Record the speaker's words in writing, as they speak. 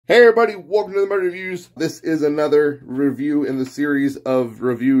Hey everybody, welcome to the Murder Reviews. This is another review in the series of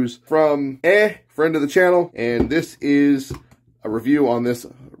reviews from a friend of the channel, and this is a review on this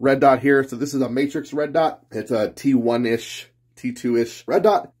red dot here. So this is a Matrix Red Dot. It's a T1-ish, T2-ish red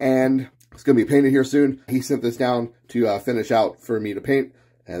dot, and it's going to be painted here soon. He sent this down to finish out for me to paint,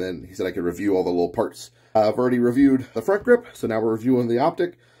 and then he said I could review all the little parts. I've already reviewed the front grip, so now we're reviewing the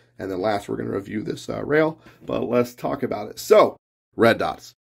optic, and then last we're going to review this rail, but let's talk about it. So, red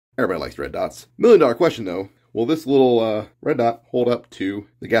dots. Everybody likes red dots. $1 million question though, will this little red dot hold up to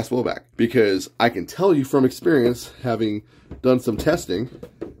the gas blowback? Because I can tell you from experience, having done some testing,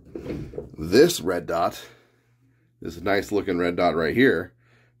 this red dot, this nice looking red dot right here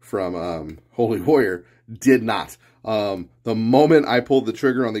from Holy Warrior, did not. The moment I pulled the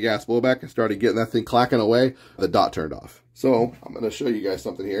trigger on the gas blowback and started getting that thing clacking away, the dot turned off. So I'm going to show you guys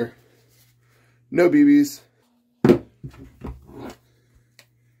something here. No BBs.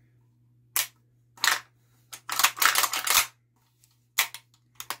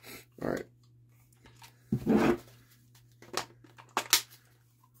 All right.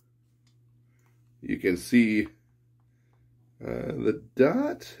 You can see the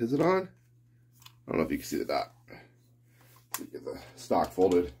dot. Is it on? I don't know if you can see the dot. So you get the stock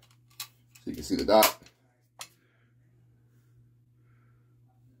folded so you can see the dot.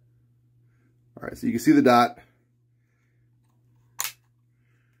 All right, so you can see the dot.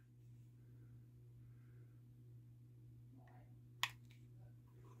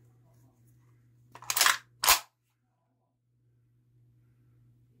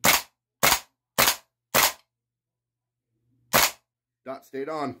 Dot stayed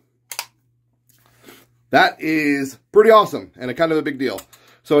on. That is pretty awesome and a kind of a big deal.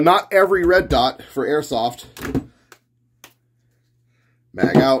 So not every red dot for airsoft,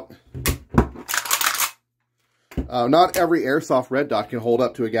 mag out. Not every airsoft red dot can hold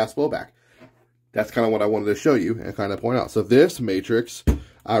up to a gas blowback. That's kind of what I wanted to show you and kind of point out. So this Matrix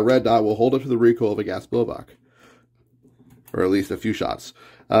red dot will hold up to the recoil of a gas blowback, or at least a few shots.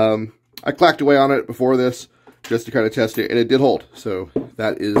 I clacked away on it before this, just to kind of test it, and it did hold. So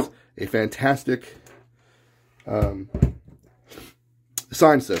that is a fantastic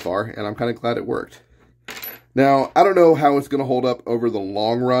sign so far, and I'm kind of glad it worked. Now, I don't know how it's going to hold up over the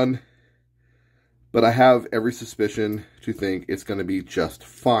long run, but I have every suspicion to think it's going to be just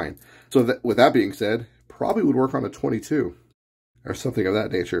fine. So with that being said, probably would work on a 22 or something of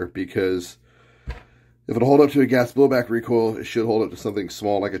that nature, because if it'll hold up to a gas blowback recoil, it should hold up to something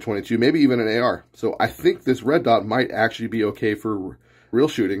small like a 22, maybe even an AR. So I think this red dot might actually be okay for real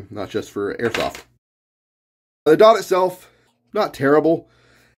shooting, not just for airsoft. The dot itself, not terrible.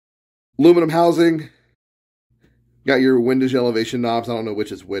 Aluminum housing. Got your windage elevation knobs. I don't know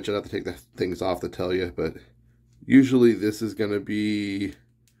which is which. I'd have to take the things off to tell you, but usually this is going to be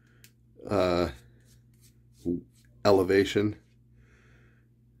elevation.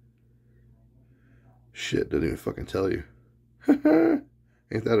 Shit, didn't even fucking tell you.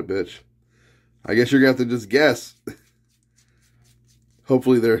 Ain't that a bitch? I guess you're gonna have to just guess.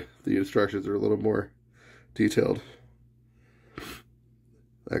 Hopefully the instructions are a little more detailed.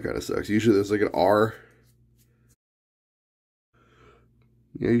 That kind of sucks. Usually there's like an R.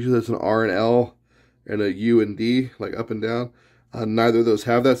 Yeah, usually there's an R and L and a U and D, like up and down. Neither of those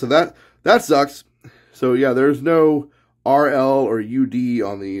have that, so that sucks. So yeah, there's no RL or UD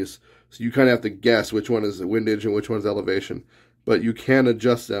on these. So you kind of have to guess which one is the windage and which one's elevation. But you can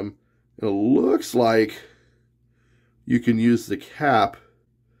adjust them. And it looks like you can use the cap.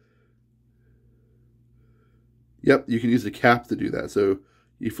 Yep, you can use the cap to do that. So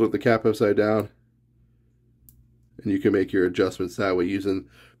you flip the cap upside down, and you can make your adjustments that way using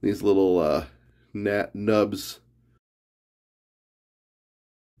these little nubs.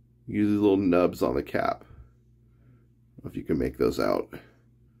 Use these little nubs on the cap. I don't know if you can make those out.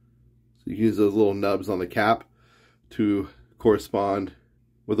 So you can use those little nubs on the cap to correspond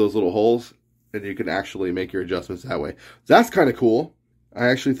with those little holes, and you can actually make your adjustments that way. That's kind of cool. I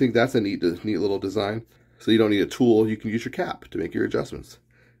actually think that's a neat little design. So you don't need a tool. You can use your cap to make your adjustments.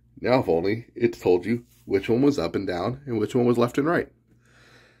 Now, if only it told you which one was up and down and which one was left and right.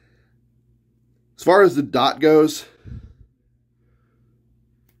 As far as the dot goes,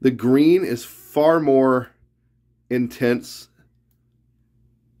 the green is far more intense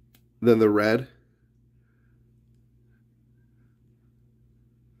than the red.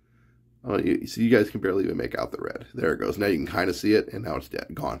 Oh, so you guys can barely even make out the red. There it goes. Now you can kind of see it, and now it's dead,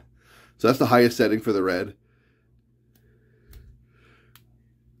 gone. So that's the highest setting for the red.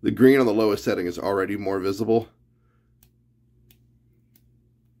 The green on the lowest setting is already more visible.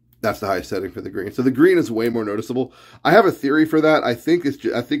 That's the highest setting for the green. So the green is way more noticeable. I have a theory for that. I think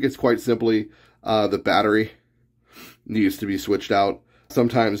it's quite simply the battery needs to be switched out.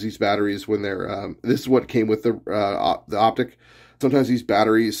 Sometimes these batteries, when they're this is what came with the optic. Sometimes these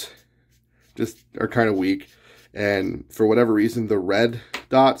batteries just are kind of weak, and for whatever reason, the red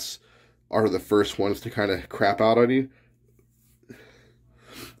dots are the first ones to kind of crap out on you,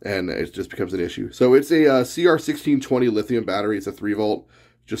 and it just becomes an issue. So it's a CR1620 lithium battery. It's a 3-volt,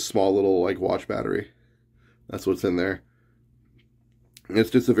 just small little like watch battery. That's what's in there. It's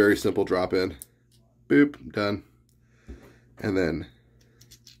just a very simple drop-in. Boop, done. And then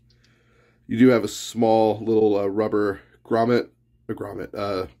you do have a small little rubber grommet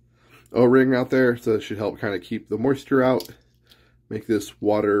O-ring out there, so it should help kind of keep the moisture out. Make this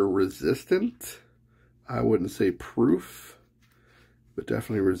water resistant. I wouldn't say proof, but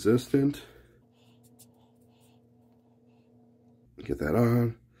definitely resistant. Get that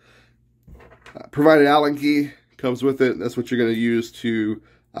on. Provided Allen key comes with it. That's what you're going to use to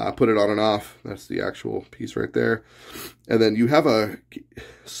put it on and off. That's the actual piece right there. And then you have a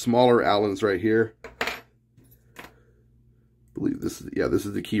smaller Allens right here. I believe this is, yeah, this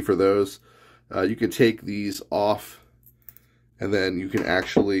is the key for those. You can take these off, and then you can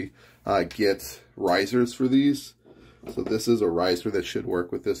actually get risers for these. So this is a riser that should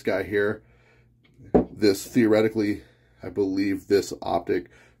work with this guy here. This, theoretically, I believe this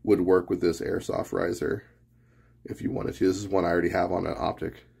optic would work with this Airsoft riser if you wanted to. This is one I already have on an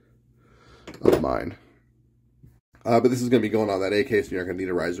optic of mine. But this is going to be going on that AK, so you're not going to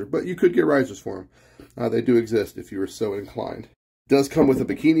need a riser. But you could get risers for them. They do exist if you were so inclined. It does come with a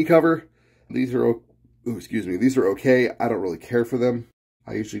bikini cover. These are, these are okay. I don't really care for them.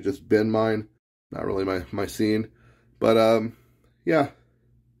 I usually just bin mine. Not really my scene. But, yeah,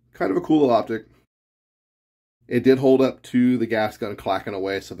 kind of a cool little optic. It did hold up to the gas gun clacking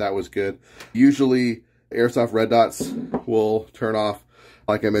away, so that was good. Usually, Airsoft Red Dots will turn off.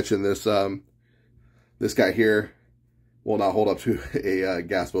 Like I mentioned, this guy here will not hold up to a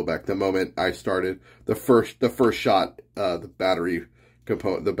gas blowback. The moment I started, the first shot, the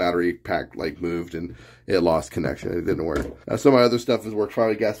battery pack like moved and it lost connection. It didn't work. Some of my other stuff has worked fine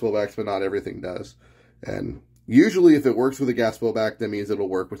with gas blowbacks, but not everything does. And usually if it works with a gas blowback, that means it'll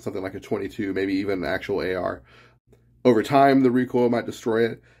work with something like a 22, maybe even an actual AR. Over time, the recoil might destroy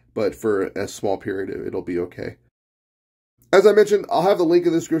it, but for a small period, it'll be okay. As I mentioned, I'll have the link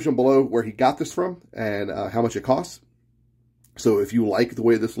in the description below where he got this from and how much it costs. So if you like the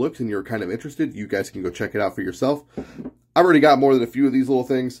way this looks and you're kind of interested, you guys can go check it out for yourself. I've already got more than a few of these little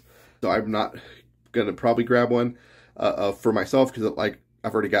things, so I'm not going to probably grab one for myself because like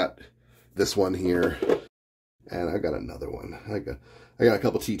I've already got this one here, and I got another one. I got a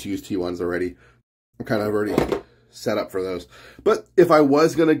couple T2s, T1s already. I'm kind of already set up for those. But if I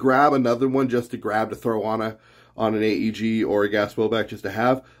was going to grab another one just to throw on an AEG or a gas blowback just to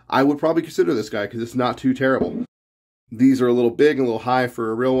have, I would probably consider this guy because it's not too terrible. These are a little big and a little high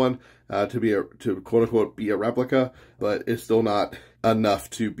for a real one to quote unquote be a replica, but it's still not enough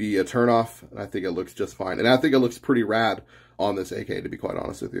to be a turnoff. I think it looks just fine. And I think it looks pretty rad on this AK, to be quite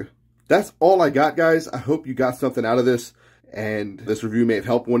honest with you. That's all I got, guys. I hope you got something out of this, and this review may have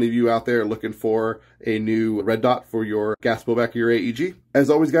helped one of you out there looking for a new red dot for your gas blowback or your AEG. As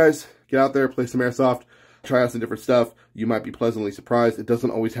always, guys, get out there, play some Airsoft, try out some different stuff. You might be pleasantly surprised. It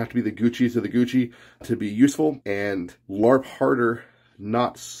doesn't always have to be the Gucci's or the Gucci to be useful. And LARP harder,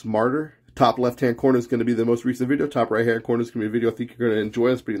 not smarter. Top left-hand corner is going to be the most recent video. Top right-hand corner is going to be a video I think you're going to enjoy.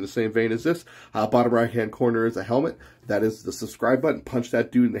 It's pretty in the same vein as this. Bottom right-hand corner is a helmet. That is the subscribe button. Punch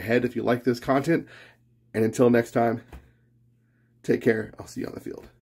that dude in the head if you like this content. And until next time, take care. I'll see you on the field.